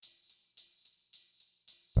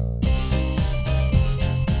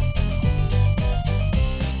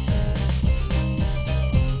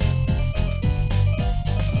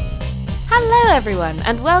Hello everyone,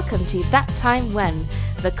 and welcome to That Time When,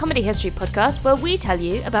 the comedy history podcast where we tell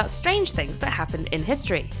you about strange things that happened in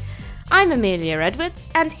history. I'm Amelia Edwards,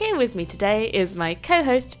 and here with me today is my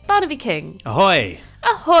co-host Barnaby King. Ahoy!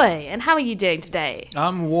 Ahoy! And how are you doing today?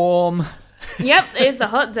 I'm warm. Yep, it's a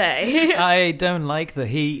hot day. I don't like the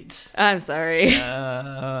heat. I'm sorry.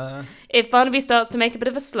 If Barnaby starts to make a bit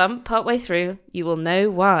of a slump partway through, you will know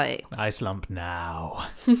why. I slump now.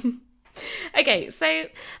 Okay, so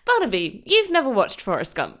Barnaby, you've never watched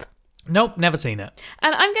Forrest Gump. Nope, never seen it.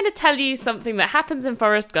 And I'm going to tell you something that happens in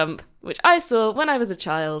Forrest Gump, which I saw when I was a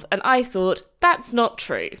child, and I thought, that's not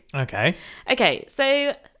true. Okay. Okay,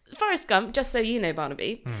 so Forrest Gump, just so you know,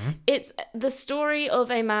 Barnaby, it's the story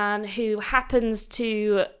of a man who happens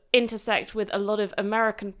to intersect with a lot of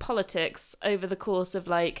American politics over the course of,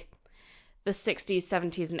 like, the 60s,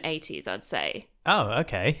 70s, and 80s, I'd say. Oh,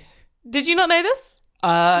 okay. Did you not know this?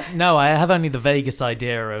 No, I have only the vaguest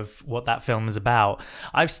idea of what that film is about.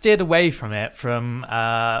 I've steered away from it from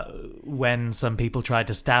when some people tried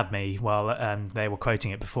to stab me while they were quoting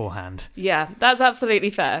it beforehand. Yeah, that's absolutely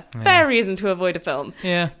fair. Yeah. Fair reason to avoid a film.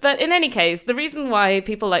 Yeah. But in any case, the reason why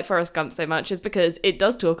people like Forrest Gump so much is because it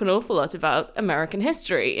does talk an awful lot about American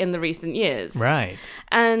history in the recent years. Right.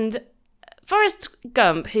 And Forrest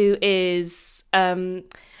Gump, who is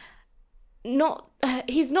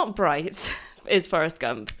he's not bright, is Forrest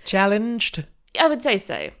Gump. Challenged? I would say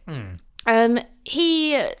so.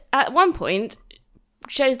 He, at one point,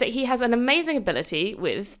 shows that he has an amazing ability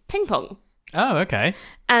with ping pong. Oh, okay.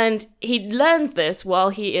 And he learns this while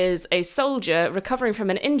he is a soldier recovering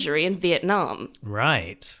from an injury in Vietnam.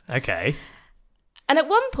 Right. Okay. And at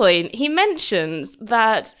one point, he mentions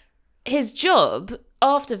that his job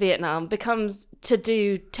after Vietnam becomes to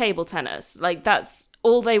do table tennis. Like, that's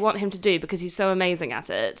all they want him to do because he's so amazing at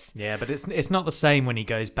it. Yeah, but it's not the same when he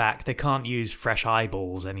goes back. They can't use fresh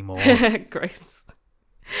eyeballs anymore. Gross.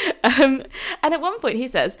 And at one point he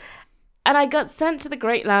says, and I got sent to the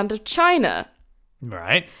great land of China.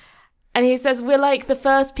 Right. And he says, we're like the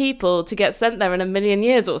first people to get sent there in 1,000,000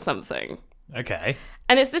 years or something. Okay.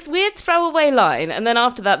 And it's this weird throwaway line. And then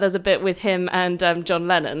after that, there's a bit with him and John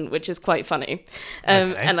Lennon, which is quite funny.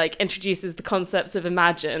 Okay. And like introduces the concepts of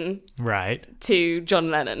Imagine Right. to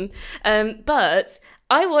John Lennon. But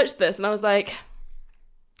I watched this and I was like,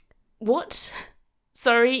 what?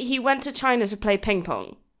 Sorry, he went to China to play ping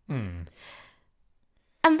pong. And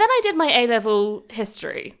then I did my A-level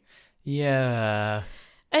history. Yeah.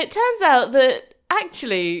 And it turns out that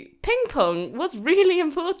actually, ping pong was really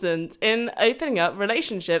important in opening up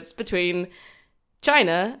relationships between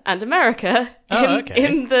China and America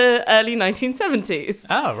in the early 1970s.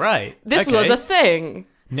 Oh, right. This Okay. was a thing.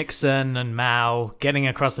 Nixon and Mao getting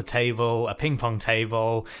across the table, a ping pong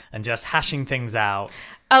table, and just hashing things out.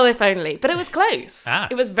 Oh, if only. But it was close. Ah.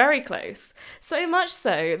 It was very close. So much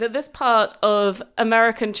so that this part of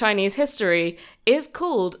American-Chinese history is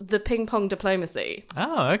called the ping pong diplomacy.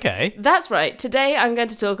 Oh, okay. That's right. Today I'm going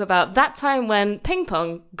to talk about that time when ping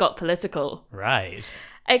pong got political. Right.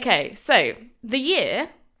 Okay, so the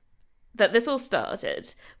year that this all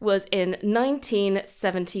started was in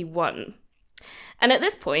 1971. And at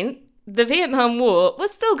this point, the Vietnam War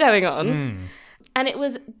was still going on. And it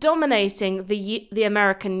was dominating the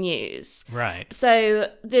American news. Right. So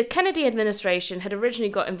the Kennedy administration had originally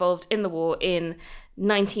got involved in the war in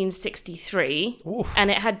 1963, Oof.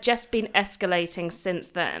 and it had just been escalating since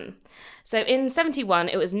then. So in 71,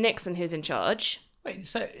 it was Nixon who's in charge. Wait,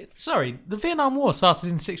 so, sorry, the Vietnam War started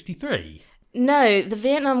in 63? No, the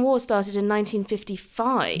Vietnam War started in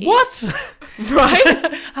 1955. What?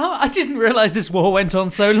 Right? How? I didn't realise this war went on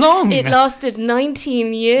so long. It lasted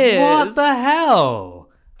 19 years. What the hell?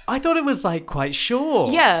 I thought it was, like, quite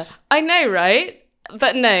short. Yeah, I know, right?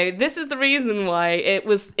 But no, this is the reason why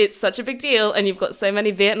it's such a big deal, and you've got so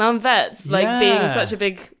many Vietnam vets, like, being such a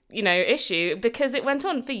big, issue, because it went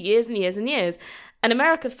on for years and years and years. And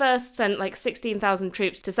America first sent, like, 16,000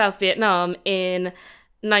 troops to South Vietnam in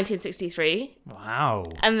 1963. Wow.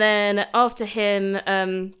 And then after him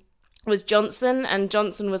was Johnson, and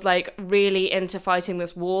Johnson was like really into fighting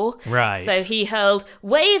this war. Right. So he hurled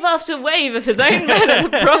wave after wave of his own men at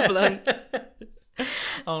the problem.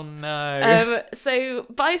 Oh no. So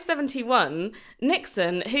by 71,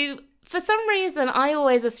 Nixon, who for some reason I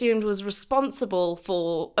always assumed was responsible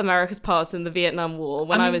for America's part in the Vietnam War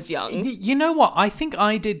when I was young. You know what? I think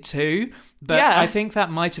I did too, but Yeah. I think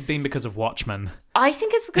that might have been because of Watchmen. I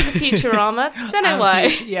think it's because of Futurama. Don't know why.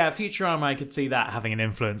 Futurama, I could see that having an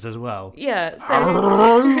influence as well. Yeah,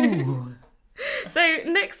 so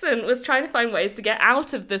Nixon was trying to find ways to get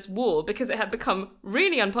out of this war because it had become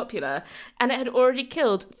really unpopular and it had already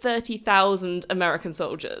killed 30,000 American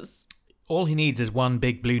soldiers. All he needs is one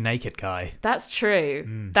big blue naked guy. That's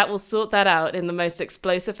true. That will sort that out in the most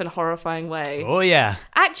explosive and horrifying way. Oh, yeah.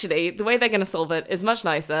 Actually, the way they're going to solve it is much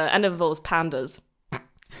nicer and involves pandas.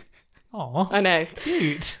 Aw. I know.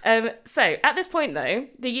 Cute. So, at this point, though,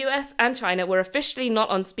 the US and China were officially not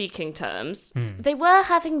on speaking terms. They were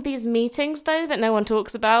having these meetings, though, that no one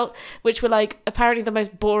talks about, which were, like, apparently the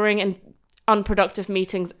most boring and unproductive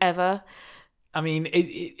meetings ever. I mean,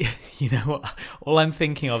 you know what? All I'm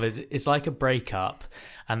thinking of is it's like a breakup,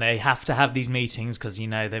 and they have to have these meetings because, you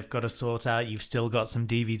know, they've got to sort out, you've still got some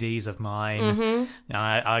DVDs of mine. Mm-hmm.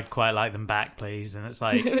 I'd quite like them back, please. And it's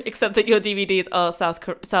like... Except that your DVDs are South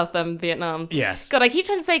Vietnam. Yes. God, I keep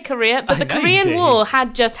trying to say Korea, but the Korean War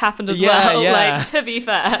had just happened as well. Yeah. Like, to be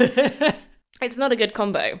fair. It's not a good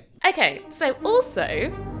combo. Okay, so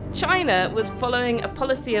also... China was following a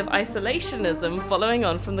policy of isolationism following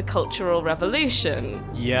on from the Cultural Revolution.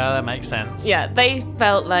 Yeah, that makes sense. Yeah, they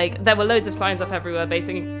felt like there were loads of signs up everywhere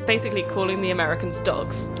basically calling the Americans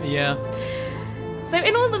dogs. Yeah. So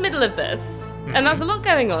in all the middle of this, and there's a lot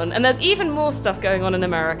going on, and there's even more stuff going on in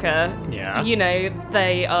America. Yeah. You know,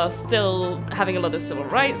 they are still having a lot of civil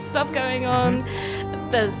rights stuff going on.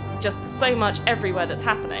 There's just so much everywhere that's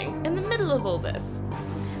happening. In the middle of all this,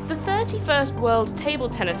 the 31st World Table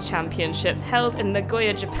Tennis Championships held in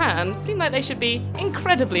Nagoya, Japan seem like they should be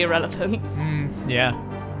incredibly irrelevant. Yeah.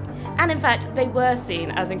 And in fact, they were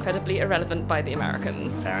seen as incredibly irrelevant by the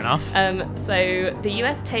Americans. Fair enough. So the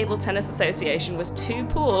US Table Tennis Association was too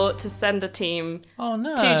poor to send a team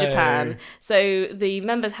to to Japan. So the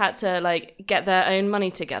members had to like get their own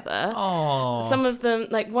money together. Oh. Some of them,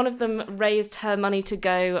 like one of them raised her money to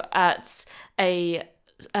go at a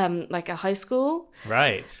high school.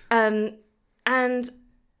 Right. And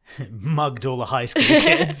mugged all the high school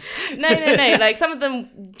kids. No. Like some of them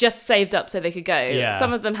just saved up so they could go. Yeah.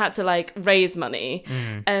 Some of them had to like raise money.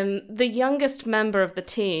 The youngest member of the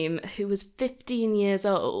team, who was 15 years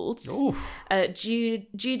old, Judy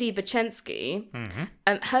Bachensky,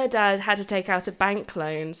 her dad had to take out a bank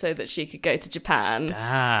loan so that she could go to Japan.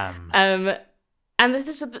 Damn. And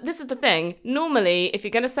this is the thing. Normally, if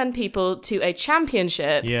you're going to send people to a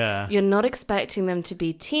championship, you're not expecting them to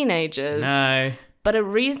be teenagers. No. But a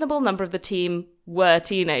reasonable number of the team were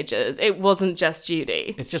teenagers. It wasn't just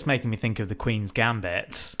Judy. It's just making me think of the Queen's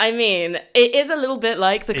Gambit. I mean, it is a little bit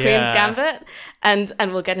like the Queen's Gambit, and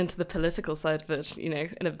we'll get into the political side of it, you know,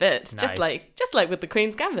 in a bit. Nice. Just like with the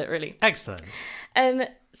Queen's Gambit, really. Excellent.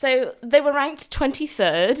 So they were ranked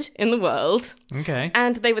 23rd in the world. Okay.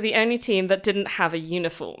 And they were the only team that didn't have a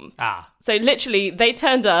uniform. So literally, they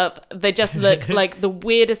turned up, they just looked like the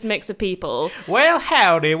weirdest mix of people. Well,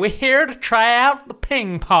 howdy, we're here to try out the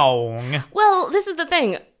ping pong. Well, this is the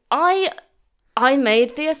thing. I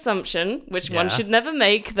made the assumption, which one should never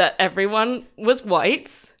make, that everyone was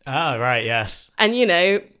whites. Oh, right, yes. And, you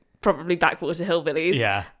know, probably backwater hillbillies.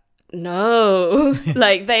 Yeah. No.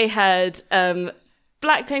 Like, they had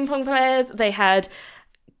black ping pong players. They had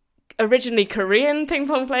originally Korean ping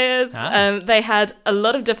pong players. They had a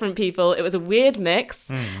lot of different people. It was a weird mix.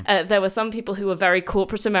 There were some people who were very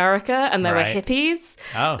corporate America, and there were hippies.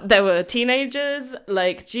 There were teenagers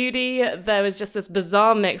like Judy. There was just this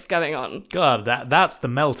bizarre mix going on. God, that's the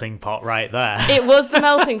melting pot right there. It was the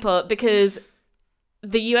melting pot because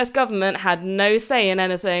the US government had no say in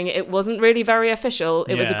anything. It wasn't really very official.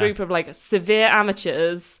 It was a group of like severe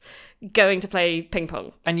amateurs going to play ping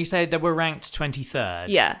pong. And you say they were ranked 23rd?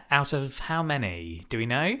 Yeah. Out of how many? Do we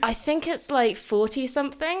know? I think it's like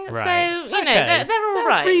 40-something. Right. So, you know, they're all right.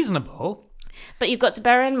 That's reasonable. But you've got to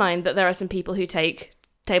bear in mind that there are some people who take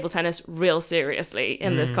table tennis real seriously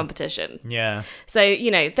in this competition. Yeah. So, you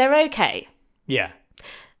know, they're okay. Yeah.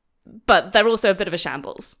 But they're also a bit of a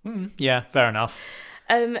shambles. Yeah, fair enough.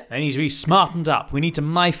 They need to be smartened up. We need to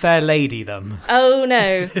My Fair Lady them. Oh,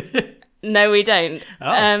 no. No, we don't.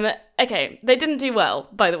 Oh. Okay, they didn't do well,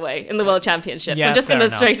 by the way, in the World Championships. Yeah, I'm just going to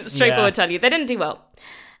fair straightforward tell you. They didn't do well.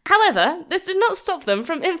 However, this did not stop them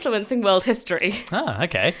from influencing world history. Oh,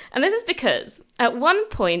 okay. And this is because at one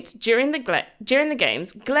point during the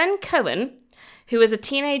games, Glenn Cohen, who was a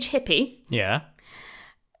teenage hippie,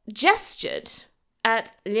 gestured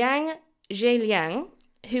at Liang Zheliang,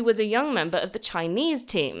 who was a young member of the Chinese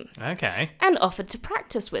team. Okay. And offered to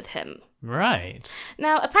practice with him. Right.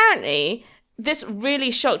 Now, apparently, this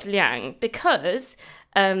really shocked Liang because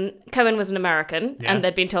Cohen was an American and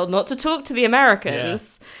they'd been told not to talk to the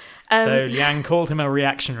Americans. So Liang called him a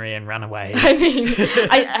reactionary and ran away. I mean,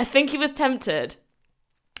 I think he was tempted.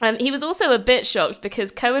 He was also a bit shocked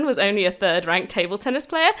because Cohen was only a third-ranked table tennis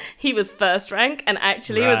player. He was first rank, and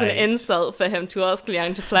actually it was an insult for him to ask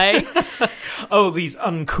Liang to play. Oh, these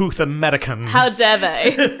uncouth Americans. How dare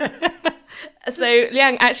they? So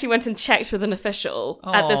Liang actually went and checked with an official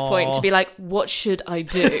at this point to be like, what should I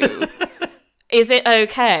do? Is it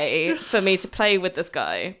okay for me to play with this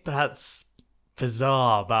guy? That's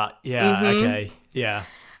bizarre, but yeah, okay, yeah.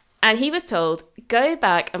 And he was told, go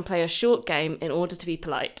back and play a short game in order to be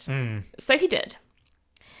polite. So he did.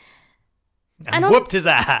 And whooped his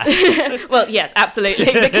ass. Well, yes,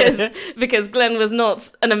 absolutely, because Glenn was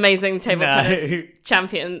not an amazing table tennis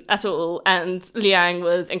champion at all, and Liang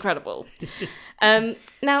was incredible. Now,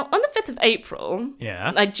 on the 5th of April,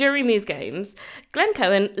 like during these games, Glenn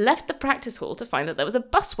Cohen left the practice hall to find that there was a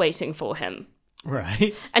bus waiting for him.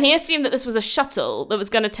 Right. And he assumed that this was a shuttle that was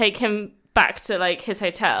going to take him back to like his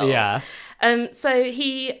hotel. Yeah. So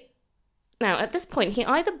now at this point, he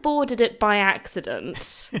either boarded it by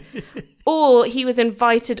accident or he was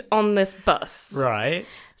invited on this bus. Right.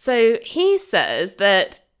 So he says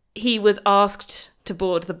that he was asked to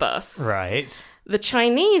board the bus. Right. The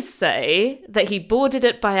Chinese say that he boarded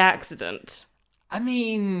it by accident. I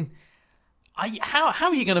mean, how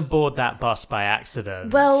are you going to board that bus by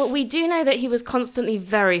accident? Well, we do know that he was constantly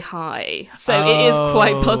very high, so it is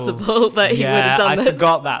quite possible that he would have done this. I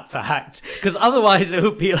forgot that fact, because otherwise it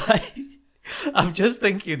would be like... I'm just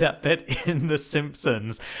thinking that bit in The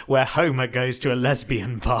Simpsons where Homer goes to a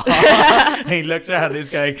lesbian bar and he looks around and he's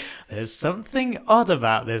going, there's something odd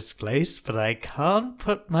about this place, but I can't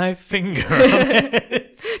put my finger on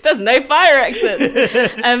it. There's no fire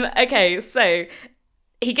exits. Okay, so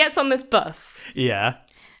he gets on this bus. Yeah.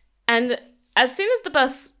 And as soon as the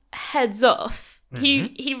bus heads off,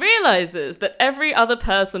 he realizes that every other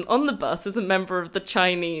person on the bus is a member of the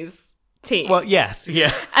Chinese team. Well, yes,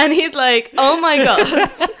 yeah. And he's like, oh my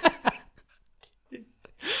God.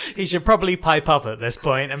 He should probably pipe up at this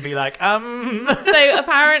point and be like, So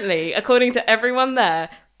apparently, according to everyone there,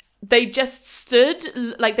 they just stood,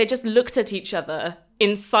 like they just looked at each other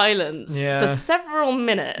in silence for several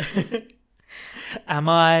minutes. Am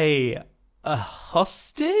I a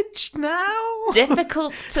hostage now?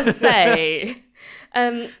 Difficult to say.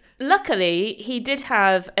 Luckily, he did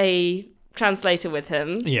have a translator with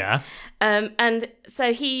him. Yeah. And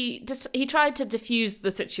so he tried to diffuse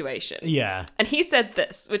the situation. Yeah. And he said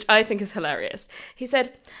this, which I think is hilarious. He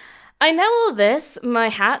said, I know all this, my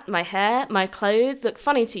hat, my hair, my clothes look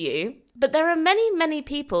funny to you, but there are many, many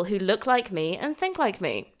people who look like me and think like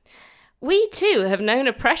me. We too have known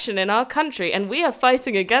oppression in our country and we are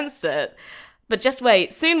fighting against it. But just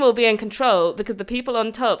wait, soon we'll be in control because the people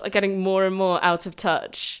on top are getting more and more out of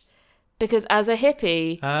touch. Because as a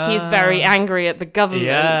hippie, he's very angry at the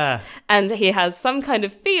government and he has some kind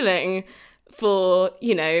of feeling for,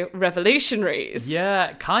 revolutionaries.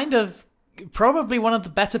 Yeah, kind of probably one of the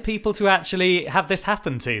better people to actually have this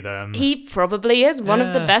happen to them. He probably is one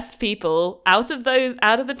of the best people out of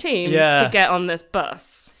the team to get on this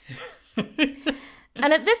bus.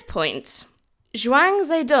 And at this point, Zhuang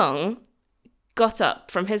Zedong got up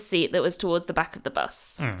from his seat that was towards the back of the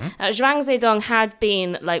bus. Zhuang Zedong had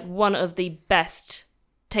been like one of the best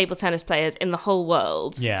table tennis players in the whole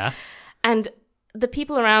world. Yeah. And the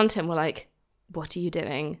people around him were like, what are you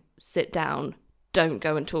doing? Sit down. Don't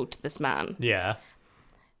go and talk to this man. Yeah.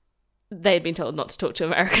 They'd been told not to talk to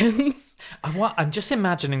Americans. I'm just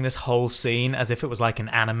imagining this whole scene as if it was like an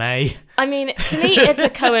anime. I mean, to me, it's a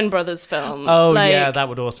Coen Brothers film. Oh, yeah, that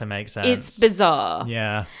would also make sense. It's bizarre.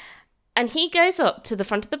 Yeah. And he goes up to the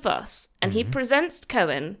front of the bus and he presents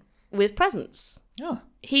Cohen with presents. Oh.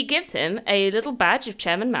 He gives him a little badge of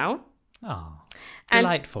Chairman Mao. Oh, and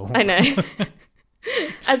delightful. I know.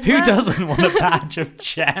 Who doesn't want a badge of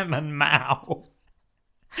Chairman Mao?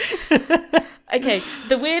 Okay,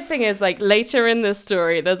 the weird thing is, like, later in this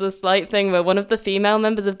story, there's a slight thing where one of the female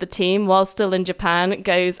members of the team, while still in Japan,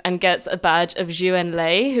 goes and gets a badge of Zhu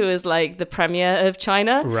Enlai, who is, like, the premier of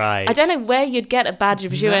China. Right. I don't know where you'd get a badge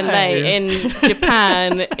of Zhu Enlai in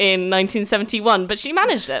Japan in 1971, but she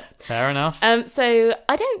managed it. Fair enough. So,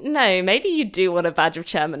 I don't know, maybe you do want a badge of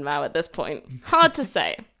Chairman Mao at this point. Hard to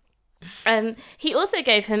say. He also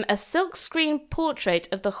gave him a silkscreen portrait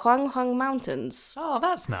of the Huanghang Mountains. Oh,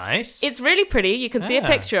 that's nice. It's really pretty. You can see a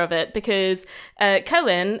picture of it because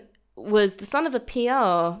Cohen was the son of a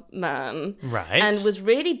PR man. Right. And was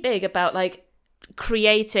really big about, like,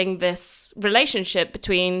 creating this relationship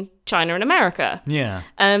between China and America. Yeah.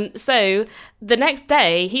 So the next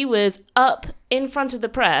day he was up in front of the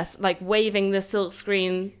press, like waving the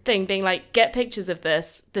silkscreen thing, being like, get pictures of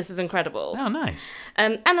this. This is incredible. Oh, nice.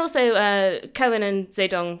 And also Cohen and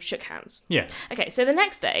Zedong shook hands. Yeah. Okay, so the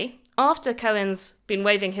next day, after Cohen's been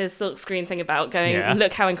waving his silkscreen thing about, going,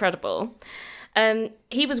 look how incredible,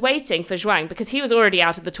 he was waiting for Zhuang because he was already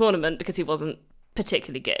out of the tournament because he wasn't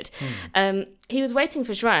particularly good. He was waiting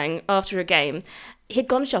for Zhuang after a game. He'd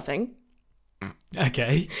gone shopping.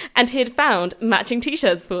 Okay. And he'd found matching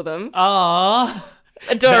t-shirts for them. Aww.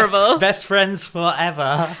 Adorable. Best friends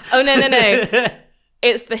forever. Oh, no.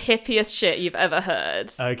 It's the hippiest shit you've ever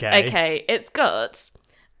heard. Okay. It's got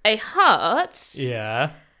a heart.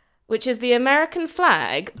 Yeah. Which is the American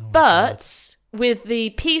flag, but with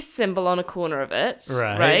the peace symbol on a corner of it.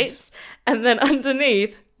 Right? And then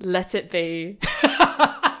underneath, let it be.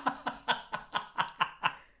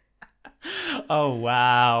 Oh,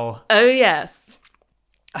 wow. Oh, yes.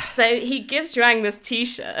 So he gives Zhuang this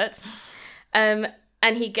t-shirt, and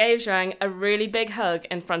he gave Zhuang a really big hug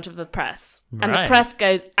in front of the press. Right. And the press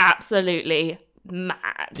goes absolutely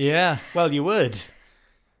mad. Yeah, well, you would.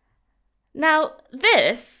 Now,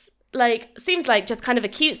 this, seems like just kind of a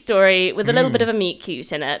cute story with a little bit of a meet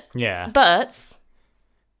cute in it. Yeah. But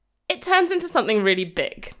it turns into something really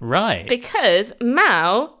big. Right. Because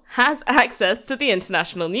Mao has access to the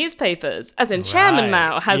international newspapers, as in Chairman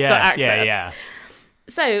Mao has got access. Yeah.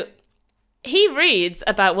 So he reads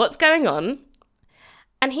about what's going on,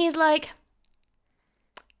 and he's like,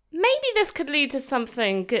 maybe this could lead to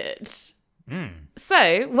something good.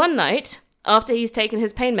 So one night, after he's taken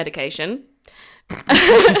his pain medication,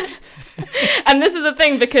 and this is a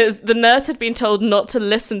thing because the nurse had been told not to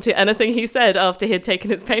listen to anything he said after he had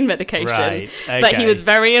taken his pain medication. Right, okay. But he was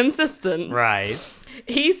very insistent. Right.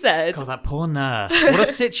 He said... God, that poor nurse. What a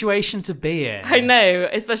situation to be in. I know,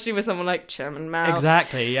 especially with someone like Chairman Mao.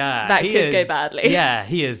 Exactly, yeah. That could go badly. Yeah,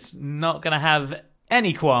 he is not going to have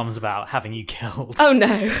any qualms about having you killed. Oh,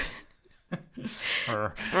 no.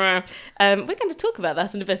 We're going to talk about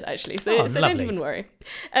that in a bit, actually, so don't even worry.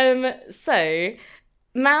 So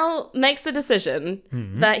Mao makes the decision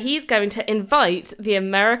that he's going to invite the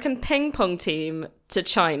American ping pong team to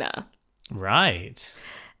China. Right.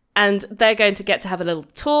 And they're going to get to have a little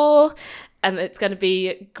tour, and it's going to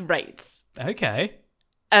be great. Okay.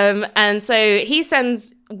 And so he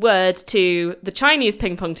sends word to the Chinese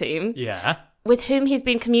ping pong team. Yeah. With whom he's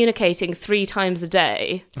been communicating 3 times a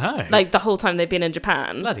day. Oh. The whole time they've been in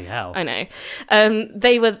Japan. Bloody hell. I know.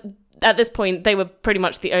 They were, at this point, they were pretty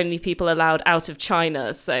much the only people allowed out of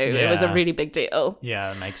China, so it was a really big deal. Yeah,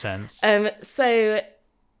 that makes sense. So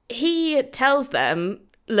he tells them,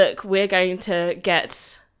 look, we're going to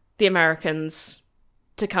get the Americans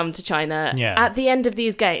to come to China at the end of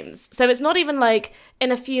these games. So it's not even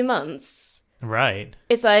in a few months. Right.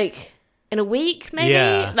 It's in a week, maybe?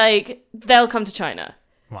 Yeah. They'll come to China.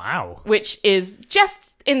 Wow. Which is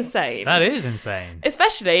just insane. That is insane.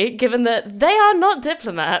 Especially given that they are not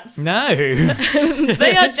diplomats. No.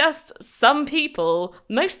 They are just some people,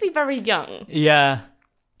 mostly very young. Yeah.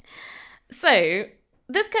 So,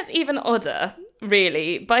 this gets even odder,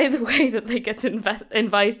 really, by the way that they get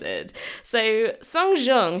invited. So, Song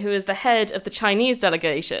Zhong, who is the head of the Chinese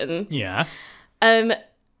delegation,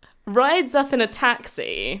 rides up in a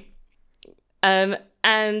taxi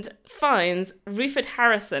and finds Rufus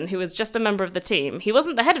Harrison, who was just a member of the team. He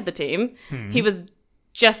wasn't the head of the team. He was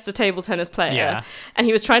just a table tennis player. Yeah. And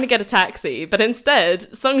he was trying to get a taxi. But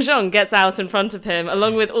instead, Song Zhong gets out in front of him,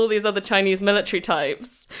 along with all these other Chinese military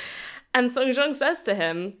types. And Song Zhong says to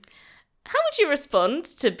him, how would you respond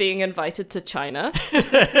to being invited to China?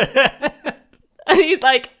 And he's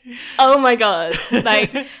like, oh my God,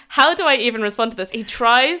 how do I even respond to this? He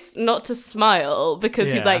tries not to smile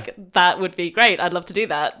because he's like, that would be great. I'd love to do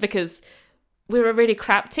that because we're a really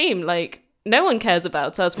crap team. No one cares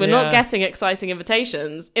about us. We're not getting exciting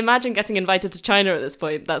invitations. Imagine getting invited to China at this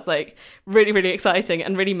point. That's really, really exciting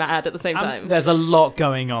and really mad at the same time. There's a lot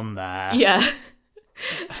going on there. Yeah.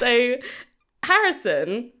 So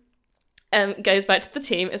Harrison goes back to the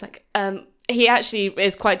team. It's he actually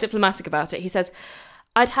is quite diplomatic about it. He says,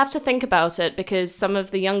 I'd have to think about it because some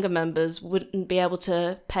of the younger members wouldn't be able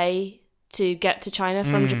to pay to get to China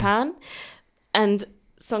from Japan. And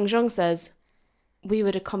Song Zhong says, we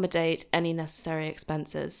would accommodate any necessary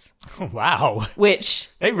expenses. Wow. Which...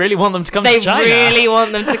 They really want them to come to China. They really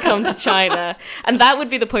want them to come to China. And that would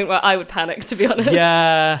be the point where I would panic, to be honest.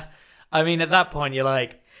 Yeah. I mean, at that point, you're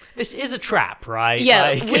like, this is a trap, right?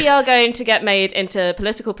 Yeah, we are going to get made into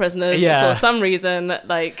political prisoners for some reason.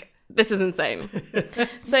 This is insane.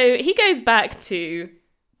 So he goes back to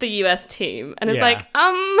the US team and is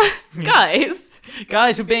guys.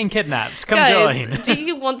 Guys, we're being kidnapped. Come join. Do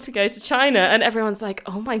you want to go to China? And everyone's like,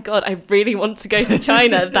 oh my God, I really want to go to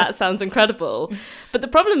China. That sounds incredible. But the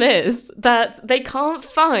problem is that they can't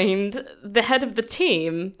find the head of the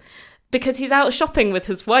team because he's out shopping with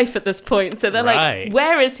his wife at this point. So they're like,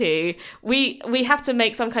 where is he? We have to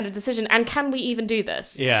make some kind of decision. And can we even do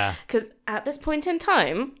this? Yeah. Because at this point in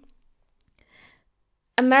time,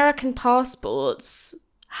 American passports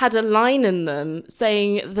had a line in them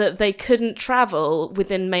saying that they couldn't travel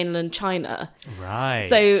within mainland China. Right.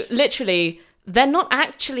 So literally, they're not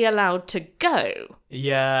actually allowed to go.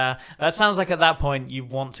 Yeah, that sounds like at that point you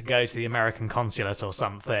want to go to the American consulate or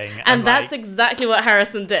something. And that's exactly what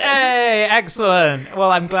Harrison did. Hey, excellent.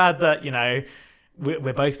 Well, I'm glad that,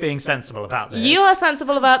 we're both being sensible about this. You are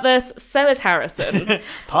sensible about this, so is Harrison.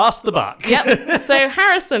 Pass the buck. Yep. So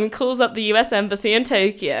Harrison calls up the US Embassy in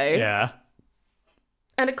Tokyo. Yeah.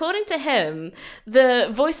 And according to him, the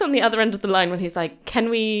voice on the other end of the line when he's like,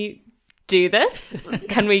 can we do this?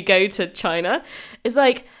 Can we go to China? Is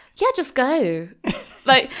like, yeah, just go.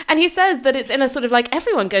 And he says that it's in a sort of like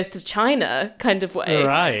everyone goes to China kind of way.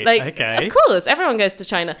 Right, Like, okay. of course, everyone goes to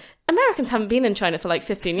China. Americans haven't been in China for like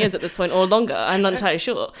 15 years at this point or longer. I'm not entirely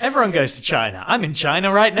sure. Everyone goes to China. I'm in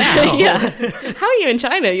China right now. Yeah. How are you in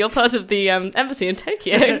China? You're part of the embassy in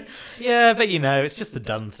Tokyo. Yeah, but it's just the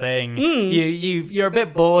done thing. You're a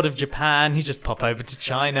bit bored of Japan. You just pop over to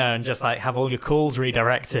China and just like have all your calls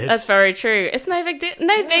redirected. That's very true. It's no big deal.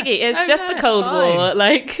 No biggie. It's just the Cold War.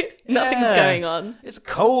 Like, nothing's going on. It's a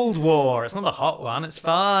Cold War. It's not a hot one. It's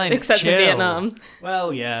fine. Except it's in chill. Vietnam.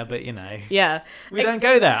 Well, yeah, but Yeah. we don't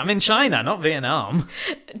go there. I'm in China, not Vietnam.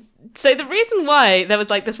 So the reason why there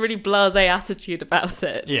was like this really blasé attitude about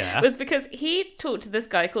it was because he talked to this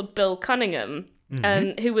guy called Bill Cunningham,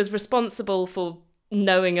 who was responsible for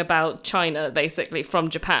knowing about China, basically, from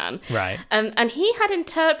Japan. Right. And he had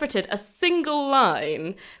interpreted a single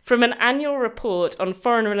line from an annual report on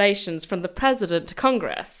foreign relations from the president to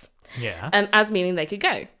Congress. Yeah. As meaning they could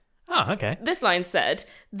go. Oh, okay. This line said,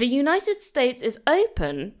 "The United States is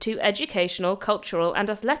open to educational, cultural, and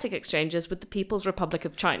athletic exchanges with the People's Republic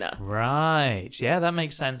of China." Right. Yeah, that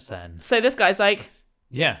makes sense then. So this guy's like,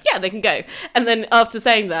 yeah, they can go. And then after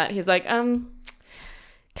saying that, he's like,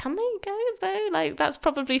 can they go though? Like, that's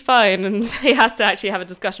probably fine. And he has to actually have a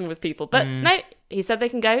discussion with people. But no, he said they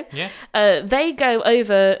can go. Yeah. They go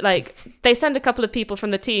over, like, they send a couple of people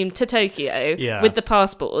from the team to Tokyo with the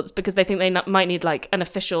passports because they think they might need, like, an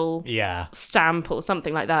official stamp or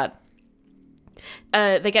something like that.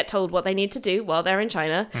 They get told what they need to do while they're in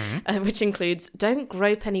China, which includes don't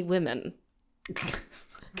grope any women.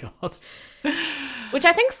 God. Which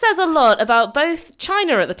I think says a lot about both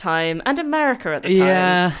China at the time and America at the time.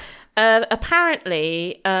 Yeah.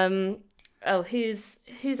 Apparently, who's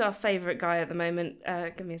our favourite guy at the moment?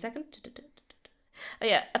 Give me a second. Oh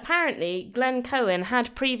yeah, apparently Glenn Cohen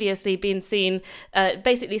had previously been seen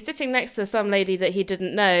basically sitting next to some lady that he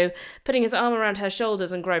didn't know, putting his arm around her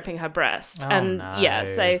shoulders and groping her breast. No.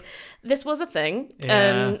 So this was a thing.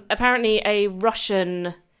 Yeah. Apparently a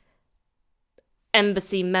Russian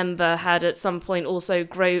embassy member had at some point also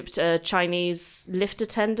groped a Chinese lift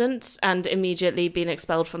attendant and immediately been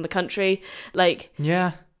expelled from the country.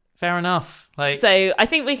 Yeah, fair enough. So I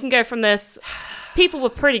think we can go from this. People were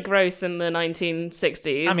pretty gross in the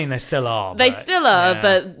 1960s. I mean, they still are. They still are,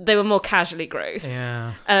 but they were more casually gross.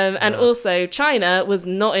 Yeah. And also, China was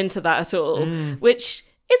not into that at all, which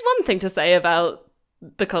is one thing to say about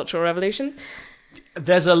the Cultural Revolution.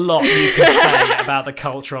 There's a lot you can say about the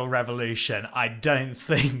Cultural Revolution. I don't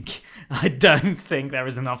think there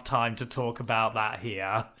is enough time to talk about that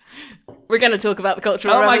here. We're going to talk about the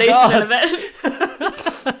Cultural Revolution in a bit.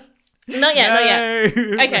 Not yet.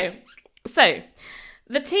 Okay, so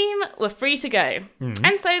the team were free to go,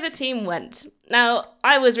 and so the team went. Now,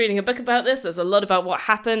 I was reading a book about this. There's a lot about what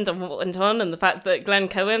happened and what went on, and the fact that Glenn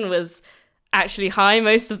Cohen was actually high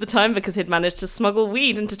most of the time because he'd managed to smuggle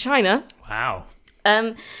weed into China. Wow.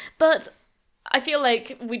 But I feel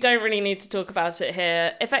like we don't really need to talk about it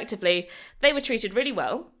here. Effectively, they were treated really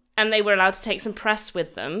well, and they were allowed to take some press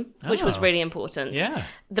with them, which was really important. Yeah.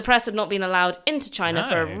 The press had not been allowed into China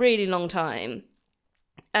for a really long time.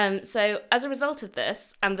 So as a result of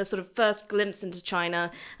this, and the sort of first glimpse into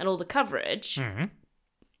China and all the coverage,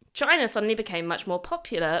 China suddenly became much more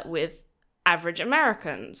popular with average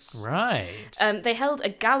Americans. Right. They held a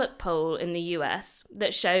Gallup poll in the US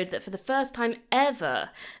that showed that for the first time ever,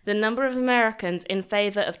 the number of Americans in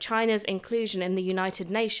favour of China's inclusion in the United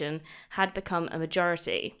Nations had become a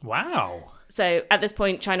majority. Wow. So at this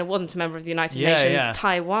point, China wasn't a member of the United Nations. Yeah.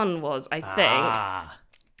 Taiwan was, I think.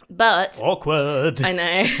 But awkward. I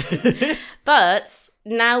know. But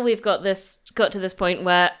now we've got to this point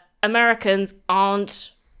where Americans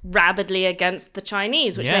aren't rabidly against the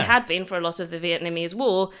Chinese, which they had been for a lot of the Vietnamese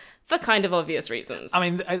War for kind of obvious reasons. I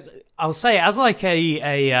mean, I'll say as like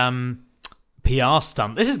a PR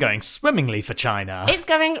stunt, this is going swimmingly for China. It's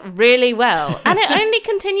going really well, and it only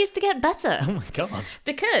continues to get better. Oh my God.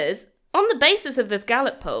 Because on the basis of this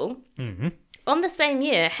Gallup poll, on the same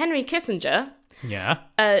year, Henry Kissinger Yeah.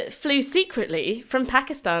 flew secretly from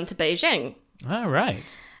Pakistan to Beijing. Oh,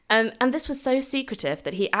 right. And this was so secretive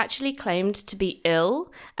that he actually claimed to be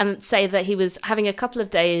ill and say that he was having a couple of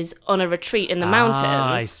days on a retreat in the mountains.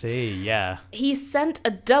 I see, yeah. He sent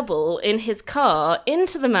a double in his car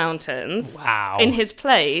into the mountains Wow. in his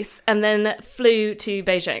place and then flew to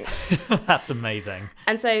Beijing. That's amazing.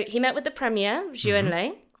 And so he met with the premier, Zhu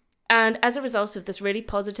Enlai, and as a result of this really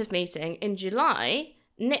positive meeting in July,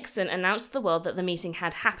 Nixon announced to the world that the meeting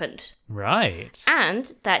had happened Right.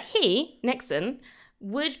 and that he, Nixon,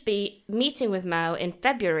 would be meeting with Mao in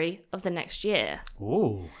February of the next year.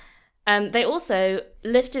 Ooh. They also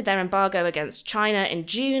lifted their embargo against China in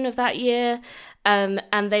June of that year, and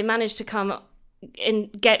they managed to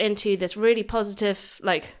get into this really positive,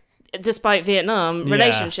 despite Vietnam,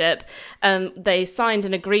 relationship. They signed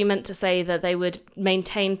an agreement to say that they would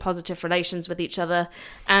maintain positive relations with each other,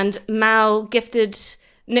 and Mao gifted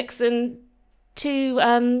Nixon two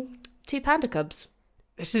panda cubs.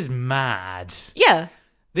 This is mad. Yeah.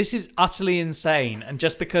 This is utterly insane. And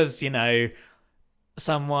just because,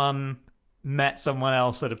 someone met someone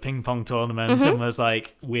else at a ping pong tournament and was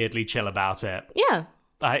weirdly chill about it. Yeah.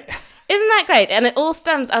 Isn't that great? And it all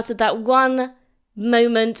stems out of that one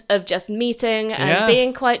moment of just meeting and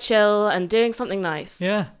being quite chill and doing something nice.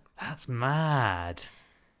 Yeah. That's mad.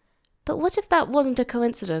 But what if that wasn't a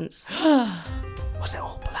coincidence? Was it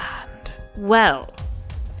all planned? Well,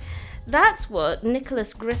 that's what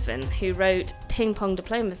Nicholas Griffin, who wrote Ping Pong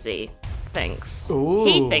Diplomacy, thinks. Ooh.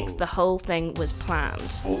 He thinks the whole thing was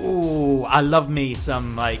planned. Ooh, I love me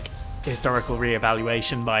some, historical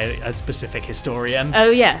reevaluation by a specific historian. Oh,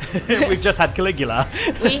 yes. We've just had Caligula.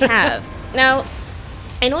 We have. Now,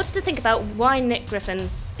 in order to think about why Nick Griffin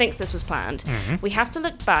thinks this was planned, we have to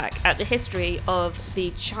look back at the history of the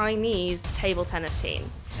Chinese table tennis team.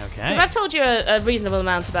 Okay. Because I've told you a reasonable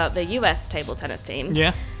amount about the US table tennis team.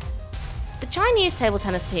 Yeah. The Chinese table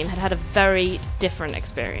tennis team had a very different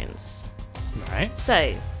experience. Right.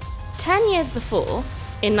 So, 10 years before,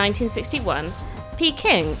 in 1961,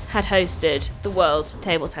 Peking had hosted the World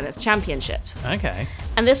Table Tennis Championship. Okay.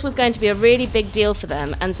 And this was going to be a really big deal for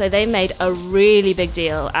them, and so they made a really big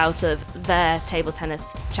deal out of their table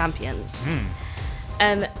tennis champions.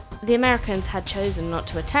 The Americans had chosen not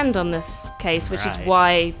to attend on this case, which is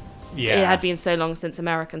why it had been so long since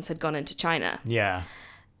Americans had gone into China. Yeah.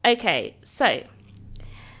 Okay, so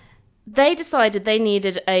they decided they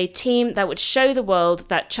needed a team that would show the world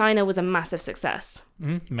that China was a massive success.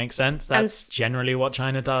 Makes sense. That's generally what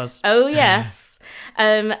China does. Oh, yes.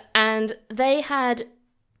 And they had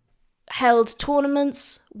held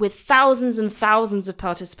tournaments with thousands and thousands of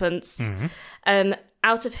participants,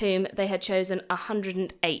 out of whom they had chosen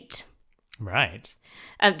 108. Right.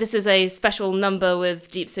 This is a special number with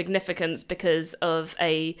deep significance because of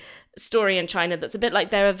a story in China that's a bit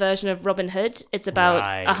like their version of Robin Hood. It's about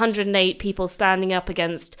 108 people standing up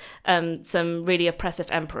against some really oppressive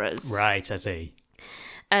emperors. Right, I see.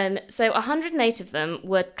 So 108 of them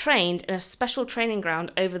were trained in a special training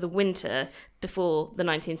ground over the winter before the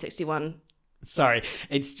 1961. Sorry,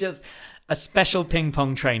 it's just a special ping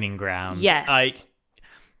pong training ground. Yes.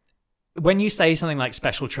 When you say something like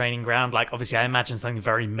special training ground, obviously I imagine something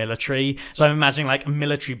very military. So I'm imagining a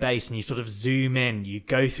military base and you sort of zoom in, you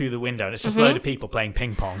go through the window and it's just a load of people playing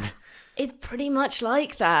ping pong. It's pretty much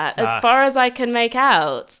like that, as far as I can make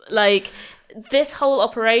out. This whole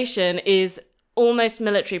operation is almost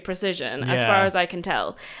military precision, as far as I can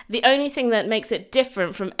tell. The only thing that makes it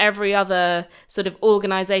different from every other sort of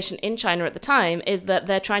organization in China at the time is that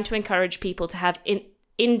they're trying to encourage people to have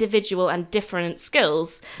individual and different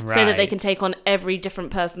skills so that they can take on every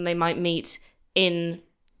different person they might meet in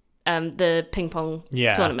the ping pong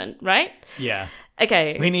tournament, right? Yeah.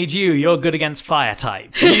 Okay. We need you. You're good against fire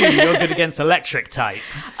type. You're good against electric type.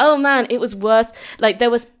 Oh man, it was worse.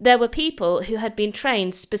 There were people who had been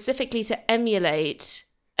trained specifically to emulate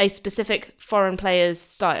a specific foreign player's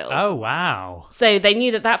style. Oh, wow. So they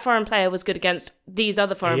knew that foreign player was good against these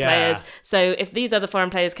other foreign players. So if these other foreign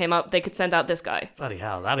players came up, they could send out this guy. Bloody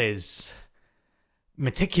hell, that is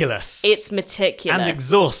meticulous. It's meticulous. And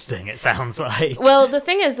exhausting, it sounds like. Well, the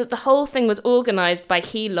thing is that the whole thing was organized by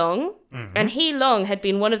He Long. And He Long had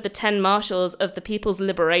been one of the 10 marshals of the People's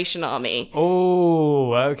Liberation Army.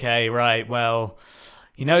 Oh, okay, right. Well,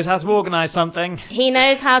 he knows how to organize something. He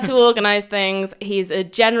knows how to organize things. He's a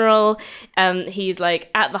general. He's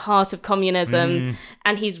at the heart of communism.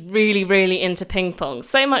 And he's really, really into ping pong.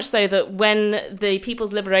 So much so that when the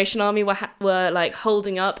People's Liberation Army were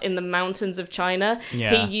holding up in the mountains of China,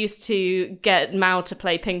 he used to get Mao to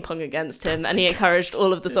play ping pong against him. And he encouraged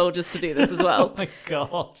all of the soldiers to do this as well. Oh my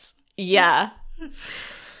God. Yeah.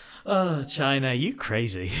 Oh, China, you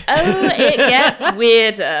crazy. Oh, it gets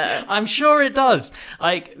weirder. I'm sure it does.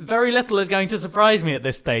 Like, very little is going to surprise me at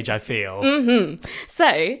this stage, I feel.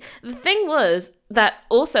 So the thing was that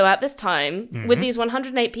also at this time, with these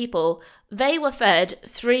 108 people, they were fed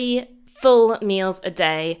 3 full meals a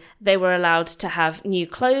day. They were allowed to have new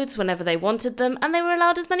clothes whenever they wanted them, and they were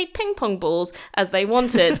allowed as many ping pong balls as they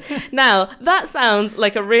wanted. Now, that sounds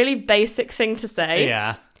like a really basic thing to say.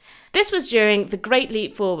 Yeah. This was during the Great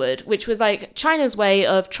Leap Forward, which was like China's way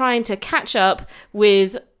of trying to catch up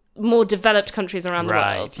with more developed countries around the world.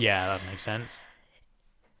 Right, yeah, that makes sense.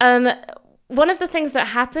 One of the things that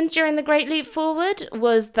happened during the Great Leap Forward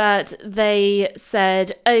was that they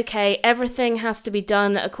said, okay, everything has to be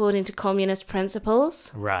done according to communist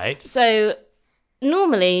principles. Right. So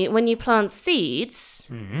normally when you plant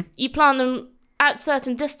seeds, you plant them at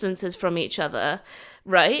certain distances from each other,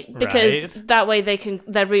 right? Because that way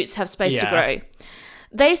their roots have space to grow.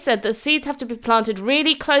 They said that seeds have to be planted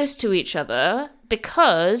really close to each other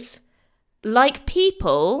because, like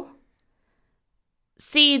people,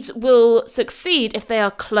 seeds will succeed if they are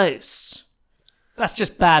close. That's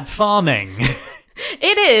just bad farming.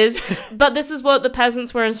 It is, but this is what the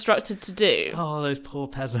peasants were instructed to do. Oh, those poor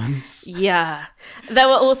peasants. Yeah. There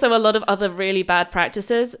were also a lot of other really bad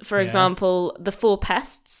practices. For example, the 4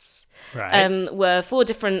 pests. Right. Were 4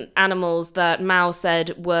 different animals that Mao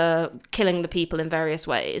said were killing the people in various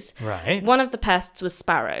ways. Right. One of the pests was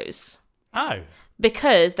sparrows. Oh.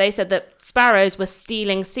 Because they said that sparrows were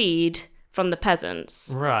stealing seed from the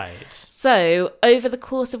peasants. Right. So, over the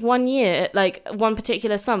course of 1 year, like one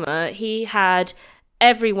particular summer, he had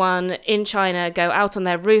everyone in China go out on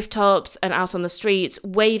their rooftops and out on the streets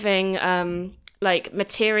waving like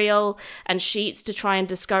material and sheets to try and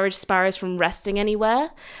discourage sparrows from resting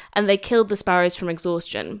anywhere, and they killed the sparrows from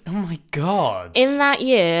exhaustion. Oh my god. In that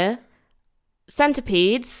year,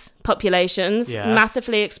 centipedes populations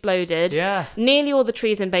massively exploded. Yeah. Nearly all the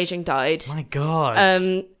trees in Beijing died. My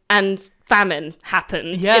god. And famine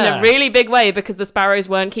happened in a really big way because the sparrows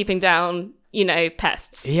weren't keeping down,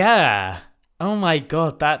 pests. Yeah. Oh my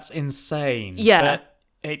god, that's insane. Yeah. But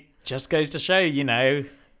it just goes to show,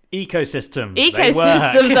 ecosystems.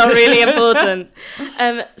 Ecosystems are really important.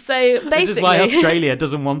 So basically, this is why Australia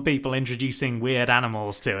doesn't want people introducing weird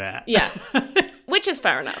animals to it. Yeah, which is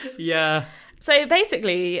fair enough. Yeah. So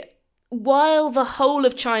basically, while the whole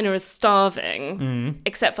of China is starving,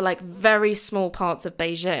 except for like very small parts of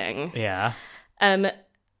Beijing,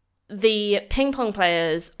 the ping pong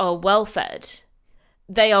players are well fed.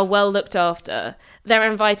 They are well looked after.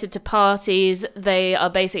 They're invited to parties. They are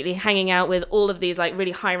basically hanging out with all of these like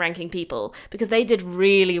really high-ranking people because they did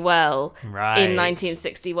really well in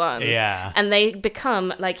 1961. Yeah. And they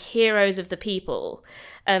become like heroes of the people.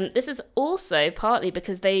 This is also partly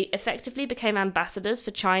because they effectively became ambassadors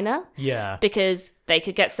for China. Yeah. Because they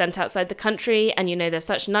could get sent outside the country and, they're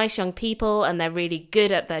such nice young people and they're really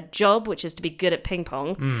good at their job, which is to be good at ping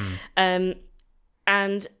pong.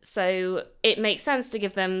 And so it makes sense to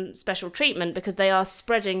give them special treatment because they are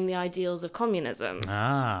spreading the ideals of communism.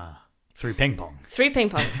 Ah, through ping pong. Through ping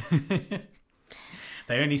pong.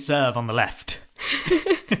 They only serve on the left.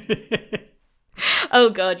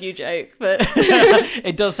 Oh, God, you joke. But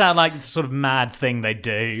it does sound like the sort of mad thing they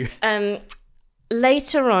do.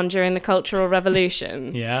 Later on during the Cultural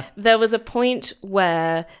Revolution, there was a point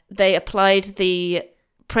where they applied the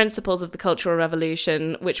principles of the Cultural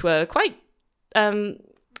Revolution, which were quite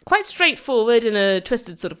straightforward in a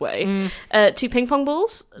twisted sort of way, to ping pong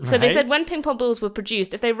balls. So they said when ping pong balls were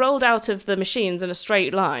produced, if they rolled out of the machines in a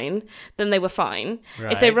straight line, then they were fine.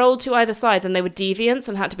 Right. If they rolled to either side, then they were deviants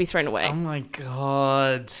and had to be thrown away. Oh my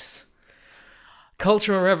god.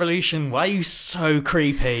 Cultural Revolution, why are you so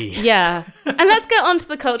creepy? Yeah. And let's get on to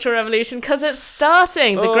the Cultural Revolution because it's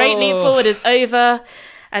starting. The Great Leap Forward is over.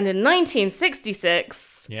 And in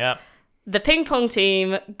 1966... the ping pong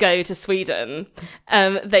team go to Sweden.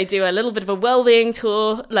 They do a little bit of a well-being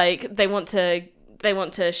tour. Like they want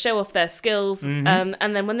to show off their skills.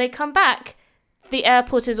 And then when they come back, the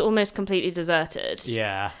airport is almost completely deserted.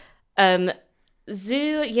 Yeah.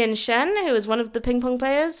 Zhu Yinshen, who is one of the ping pong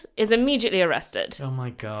players, is immediately arrested. Oh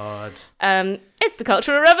my god. It's the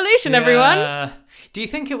Cultural Revolution, everyone. Do you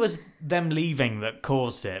think it was them leaving that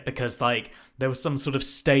caused it? Because there was some sort of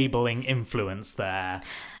stabling influence there.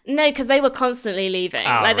 No, because they were constantly leaving.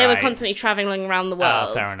 They were constantly traveling around the world.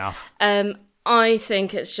 Oh, fair enough. I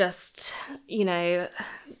think it's just,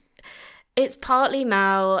 it's partly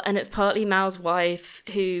Mao and it's partly Mao's wife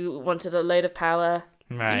who wanted a load of power.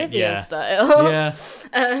 Right, Libya style. Yeah.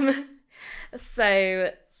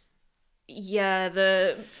 So,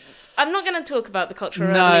 Yeah, I'm not going to talk about the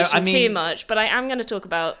Cultural No, Revolution I mean- too much, but I am going to talk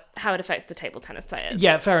about how it affects the table tennis players.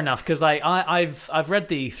 Yeah, fair enough. Because I've read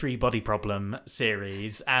the Three Body Problem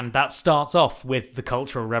series, and that starts off with the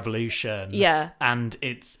Cultural Revolution. Yeah. And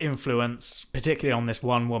its influence, particularly on this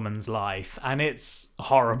one woman's life, and it's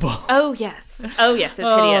horrible. Oh, yes. Oh, yes, it's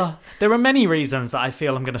hideous. There are many reasons that I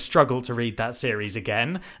feel I'm going to struggle to read that series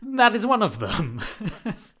again. That is one of them.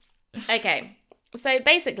 Okay. So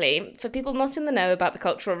basically, for people not in the know about the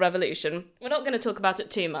Cultural Revolution, we're not going to talk about it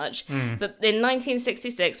too much, but in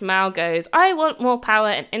 1966, Mao goes, I want more power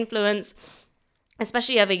and influence,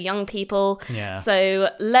 especially over young people. Yeah. So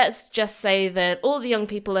let's just say that all the young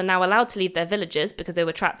people are now allowed to leave their villages because they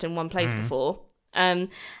were trapped in one place before, and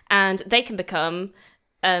they can become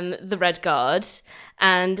the Red Guard,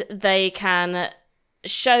 and they can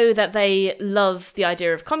show that they love the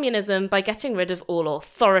idea of communism by getting rid of all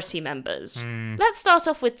authority members. Let's start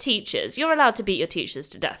off with teachers. You're allowed to beat your teachers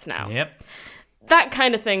to death now. Yep. That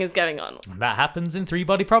kind of thing is going on. That happens in Three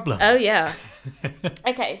Body Problem. Oh, yeah.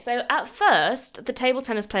 Okay, so at first, the table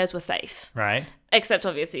tennis players were safe, Right. except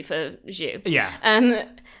obviously for Zhu. Yeah.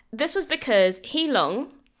 This was because He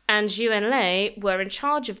Long and Zhu Enlai were in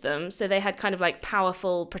charge of them, so they had kind of like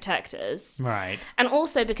powerful protectors. Right. And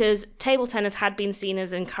also because table tennis had been seen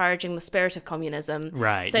as encouraging the spirit of communism.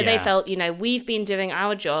 Right, So they yeah. felt, we've been doing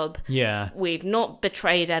our job. Yeah. We've not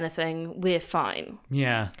betrayed anything. We're fine.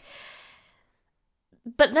 Yeah.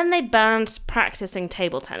 But then they banned practicing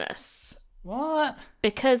table tennis What?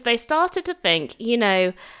 because they started to think,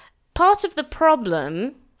 part of the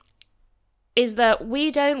problem is that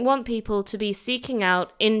we don't want people to be seeking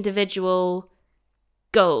out individual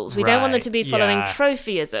goals. We don't want them Right, to be following yeah.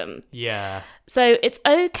 trophyism. Yeah. So it's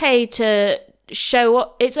okay to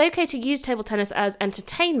it's okay to use table tennis as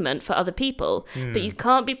entertainment for other people, but you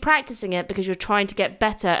can't be practicing it because you're trying to get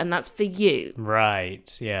better, and that's for you.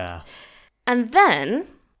 Right. Yeah. And then,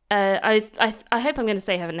 I hope I'm going to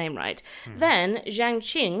say her name right. Then Zhang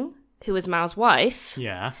Qing, who was Mao's wife,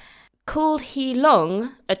 Yeah. called He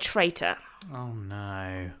Long a traitor. Oh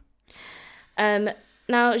no.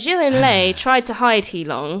 Now, Zhu Enlai tried to hide He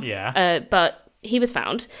Long, Yeah. but he was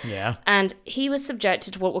found, Yeah. and he was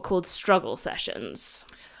subjected to what were called struggle sessions.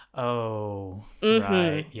 Oh. Mm-hmm.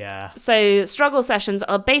 Right. Yeah. So struggle sessions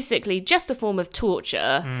are basically just a form of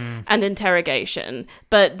torture and interrogation,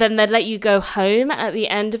 but then they'd let you go home at the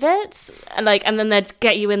end of it, and then they'd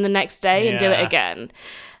get you in the next day and do it Yeah. again.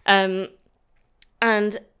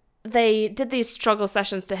 And they did these struggle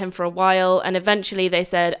sessions to him for a while, and eventually they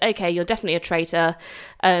said, okay, you're definitely a traitor.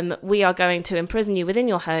 We are going to imprison you within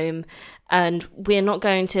your home, and we're not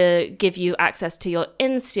going to give you access to your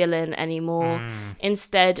insulin anymore.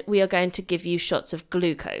 Instead, we are going to give you shots of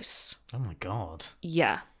glucose. Oh my God.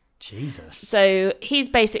 Yeah. Jesus. So he's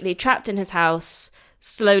basically trapped in his house,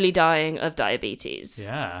 slowly dying of diabetes.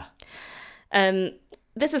 Yeah.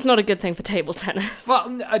 This is not a good thing for table tennis. Well,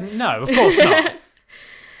 no, of course not.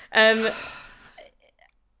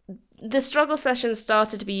 The struggle sessions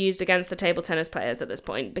started to be used against the table tennis players at this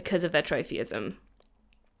point because of their trophyism.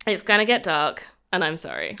 It's gonna get dark, and I'm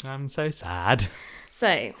sorry. I'm so sad.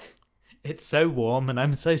 So, It's so warm and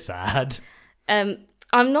I'm so sad. I'm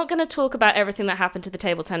not gonna talk about everything that happened to the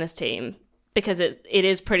table tennis team because it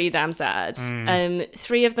is pretty damn sad.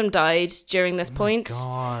 3 of them died during this point.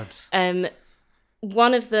 God.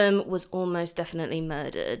 One of them was almost definitely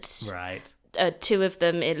murdered. Right. 2 of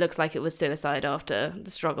them, it looks like it was suicide after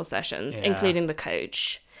the struggle sessions, Yeah. including the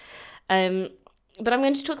coach. But I'm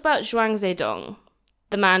going to talk about Zhuang Zedong,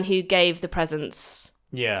 the man who gave the presents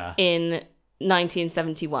Yeah. in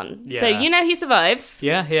 1971. Yeah. So he survives.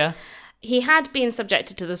 Yeah, yeah. He had been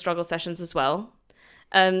subjected to the struggle sessions as well.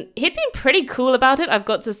 He'd been pretty cool about it, I've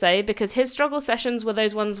got to say, because his struggle sessions were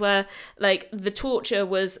those ones where, the torture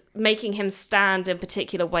was making him stand in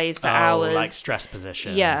particular ways for hours. Like stress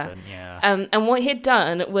positions. Yeah. And, yeah. And what he'd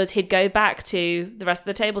done was he'd go back to the rest of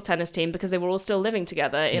the table tennis team because they were all still living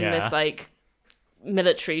together in Yeah. this,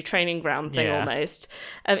 military training ground thing Yeah. almost.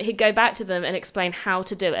 He'd go back to them and explain how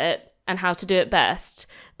to do it and how to do it best.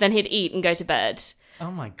 Then he'd eat and go to bed.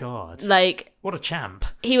 Oh my God. What a champ.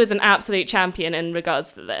 He was an absolute champion in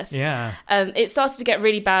regards to this. Yeah. It started to get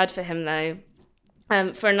really bad for him, though,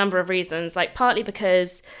 for a number of reasons. Partly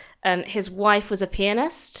because his wife was a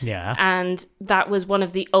pianist. Yeah. And that was one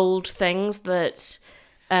of the old things that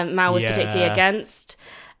Mao was particularly against.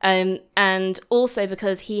 And also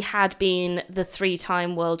because he had been the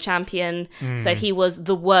 3-time world champion. So he was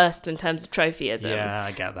the worst in terms of trophyism. Yeah,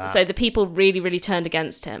 I get that. So the people really, really turned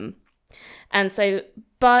against him. And so,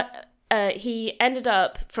 he ended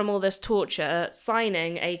up, from all this torture,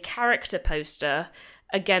 signing a character poster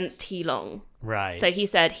against He Long. Right. So he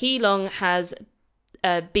said He Long has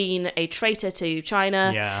been a traitor to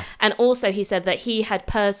China. Yeah. And also he said that he had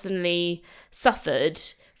personally suffered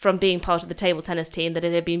from being part of the table tennis team, that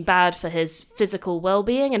it had been bad for his physical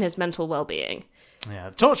well-being and his mental well-being. Yeah,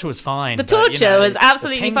 the torture was fine. The torture was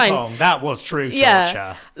absolutely the fine. ping-pong, that was true torture.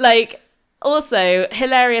 Yeah, like, also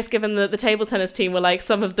hilarious given that the table tennis team were like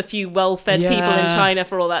some of the few well-fed people in China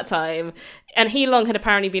for all that time. And He Long had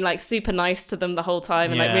apparently been like super nice to them the whole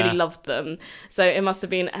time and like really loved them. So it must have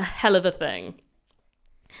been a hell of a thing.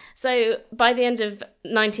 So by the end of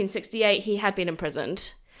 1968, he had been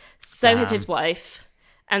imprisoned. So had his wife,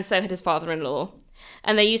 and so had his father-in-law.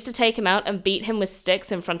 And they used to take him out and beat him with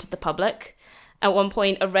sticks in front of the public. At one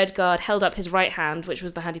point, a red guard held up his right hand, which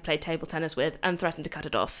was the hand he played table tennis with, and threatened to cut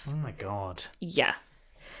it off. Oh my God. Yeah.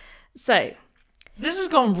 So... this has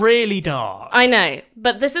gone really dark. I know,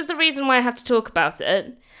 but this is the reason why I have to talk about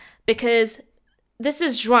it. Because this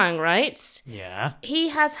is Zhuang, right? Yeah. He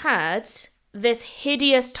has had this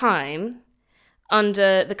hideous time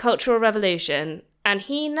under the Cultural Revolution, and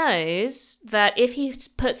he knows that if he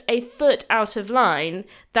puts a foot out of line,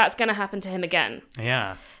 that's going to happen to him again.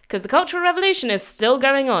 Yeah. Because the Cultural Revolution is still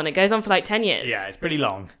going on. It goes on for like 10 years. Yeah, it's pretty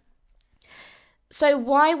long. So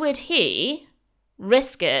why would he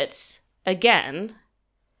risk it again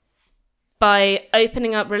by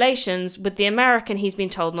opening up relations with the American he's been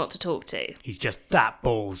told not to talk to? He's just that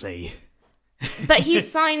ballsy. But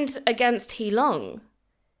he's signed against He Long.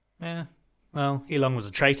 Yeah. Well, He Long was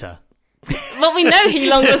a traitor. Well, we know He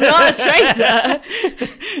Long was not a traitor.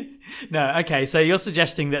 No, okay, so you're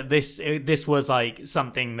suggesting that this was like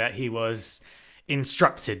something that he was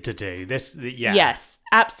instructed to do. Yes,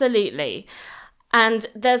 absolutely. And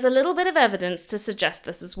there's a little bit of evidence to suggest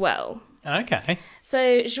this as well. Okay.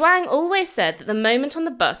 So Zhuang always said that the moment on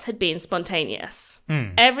the bus had been spontaneous.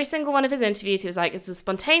 Every single one of his interviews, he was like, it's a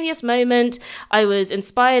spontaneous moment. I was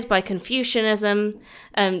inspired by Confucianism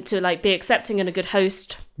to like be accepting and a good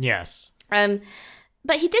host. Yes.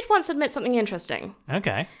 But he did once admit something interesting.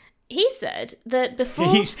 Okay. He said that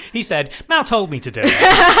before... He said, Mao told me to do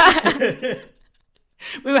it.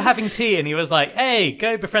 We were having tea and he was like, hey,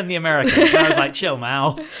 go befriend the Americans. And I was like, chill,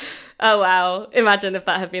 Mao. Oh, wow. Imagine if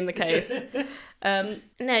that had been the case.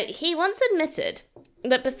 No, he once admitted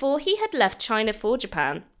that before he had left China for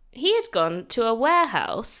Japan, he had gone to a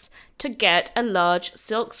warehouse to get a large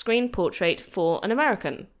silkscreen portrait for an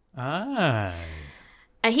American. Ah.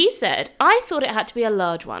 And he said, I thought it had to be a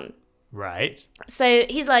large one. Right. So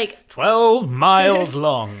he's like... 12 miles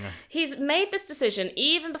long. He's made this decision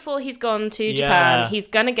even before he's gone to Japan. He's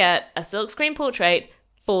going to get a silkscreen portrait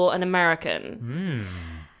for an American.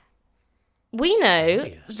 We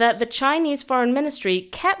know that the Chinese Foreign Ministry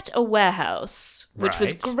kept a warehouse which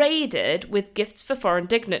was graded with gifts for foreign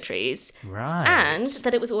dignitaries. Right. And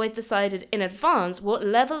that it was always decided in advance what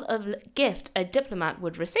level of gift a diplomat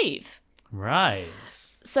would receive. Right.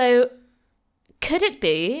 So could it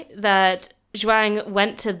be that Zhuang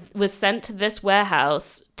was sent to this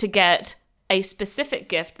warehouse to get a specific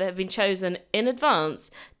gift that had been chosen in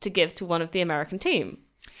advance to give to one of the American team?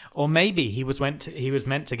 Or maybe he was meant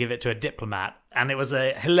to give it to a diplomat, and it was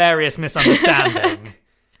a hilarious misunderstanding.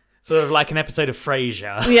 Sort of like an episode of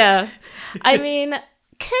Frasier. Yeah. I mean,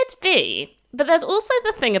 could be. But there's also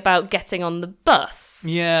the thing about getting on the bus.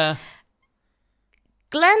 Yeah.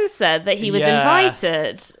 Glenn said that he was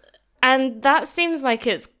invited, and that seems like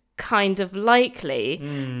it's kind of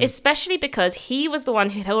likely, especially because he was the one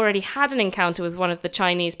who'd already had an encounter with one of the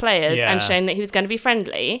Chinese players and shown that he was going to be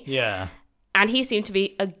friendly. Yeah. And he seemed to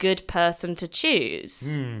be a good person to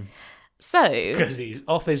choose. So... because he's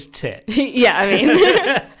off his tits. Yeah, I mean...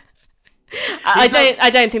 I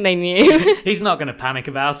don't think they knew. He's not going to panic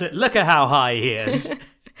about it. Look at how high he is.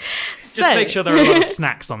 Just make sure there are a lot of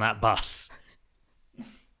snacks on that bus.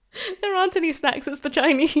 There aren't any snacks, it's the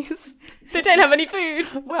Chinese. They don't have any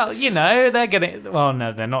food. Well, you know, they're getting... well,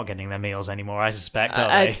 no, they're not getting their meals anymore, I suspect, are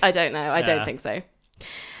they? I don't know. I don't think so.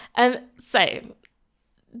 So,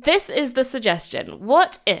 this is the suggestion.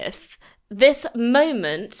 What if this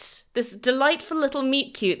moment, this delightful little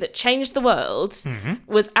meet cute that changed the world,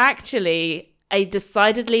 was actually a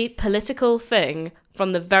decidedly political thing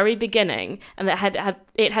from the very beginning, and that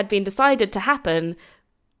it had been decided to happen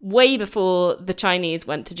way before the Chinese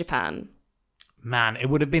went to Japan? Man, it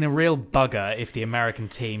would have been a real bugger if the American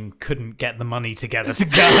team couldn't get the money together to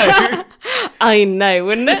go. I know,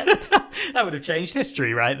 wouldn't it? That would have changed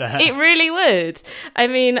history right there. It really would. I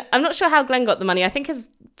mean, I'm not sure how Glenn got the money. I think his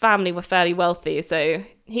family were fairly wealthy, so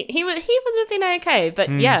he would have been okay. But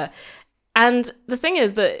yeah. And the thing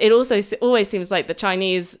is that it also always seems like the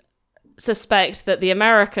Chinese suspect that the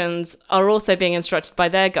Americans are also being instructed by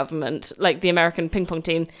their government, like the American ping pong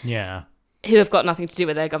team, Yeah. who have got nothing to do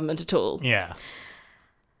with their government at all. Yeah.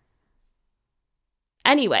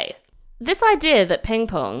 Anyway, this idea that ping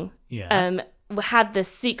pong Yeah. had this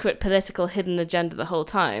secret political hidden agenda the whole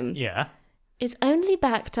time Yeah. is only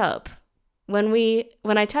backed up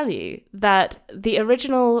when I tell you that the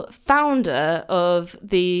original founder of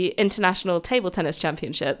the International Table Tennis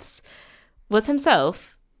Championships was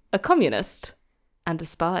himself a communist and a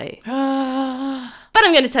spy. But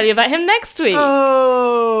I'm going to tell you about him next week.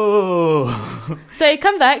 Oh. So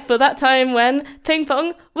come back for that time when ping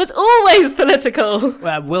pong was always political.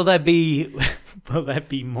 Will there be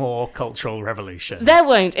more cultural revolution? There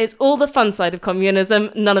won't. It's all the fun side of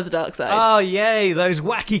communism, none of the dark side. Oh, yay, those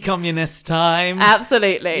wacky communist time.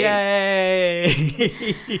 Absolutely. Yay.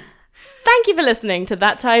 Thank you for listening to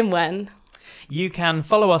That Time When. You can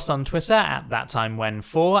follow us on Twitter at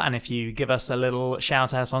ThatTimeWhen4, and if you give us a little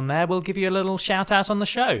shout out on there, we'll give you a little shout out on the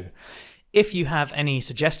show. If you have any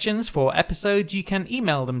suggestions for episodes, you can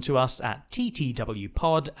email them to us at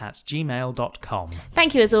ttwpod@gmail.com.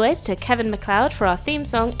 Thank you as always to Kevin MacLeod for our theme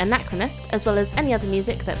song Anachronist, as well as any other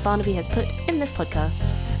music that Barnaby has put in this podcast.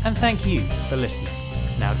 And thank you for listening.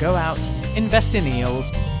 Now go out, invest in eels,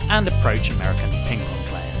 and approach American ping pong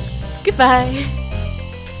players. Goodbye.